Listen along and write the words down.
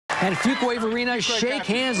and Fuquay Varina shake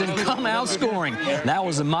hands and come out scoring. That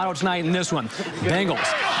was the motto tonight in this one.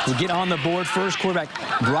 Bengals will get on the board first. Quarterback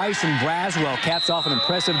Bryson Braswell caps off an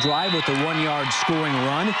impressive drive with the 1-yard scoring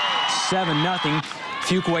run. 7-0.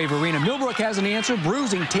 Fuquay Varina. Millbrook has an answer.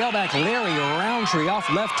 Bruising tailback Larry Roundtree off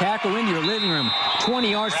left tackle into your living room. 20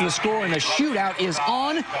 yards for the score, and the shootout is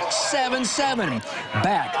on. 7-7.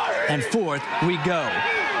 Back and forth we go.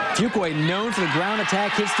 Fuquay, known for the ground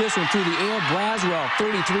attack, hits this one through the air. Braswell,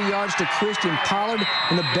 33 yards to Christian Pollard,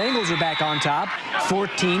 and the Bengals are back on top,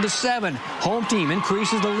 14-7. Home team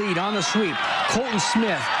increases the lead on the sweep. Colton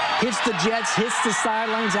Smith hits the Jets, hits the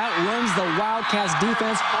sidelines, outruns the Wildcats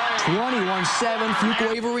defense, 21-7,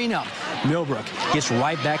 Fuquay Varina. Millbrook gets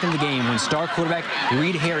right back in the game when star quarterback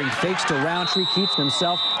Reed Herring fakes to Roundtree, keeps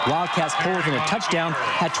himself. Wildcats pull within a touchdown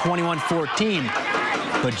at 21-14.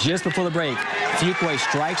 But just before the break, Fuquay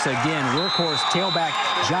strikes again. Workhorse tailback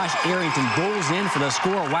Josh Arrington bowls in for the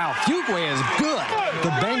score. Wow, Fuquay is good.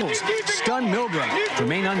 The Bengals stun Millbrook to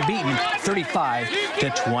remain unbeaten,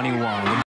 35-21.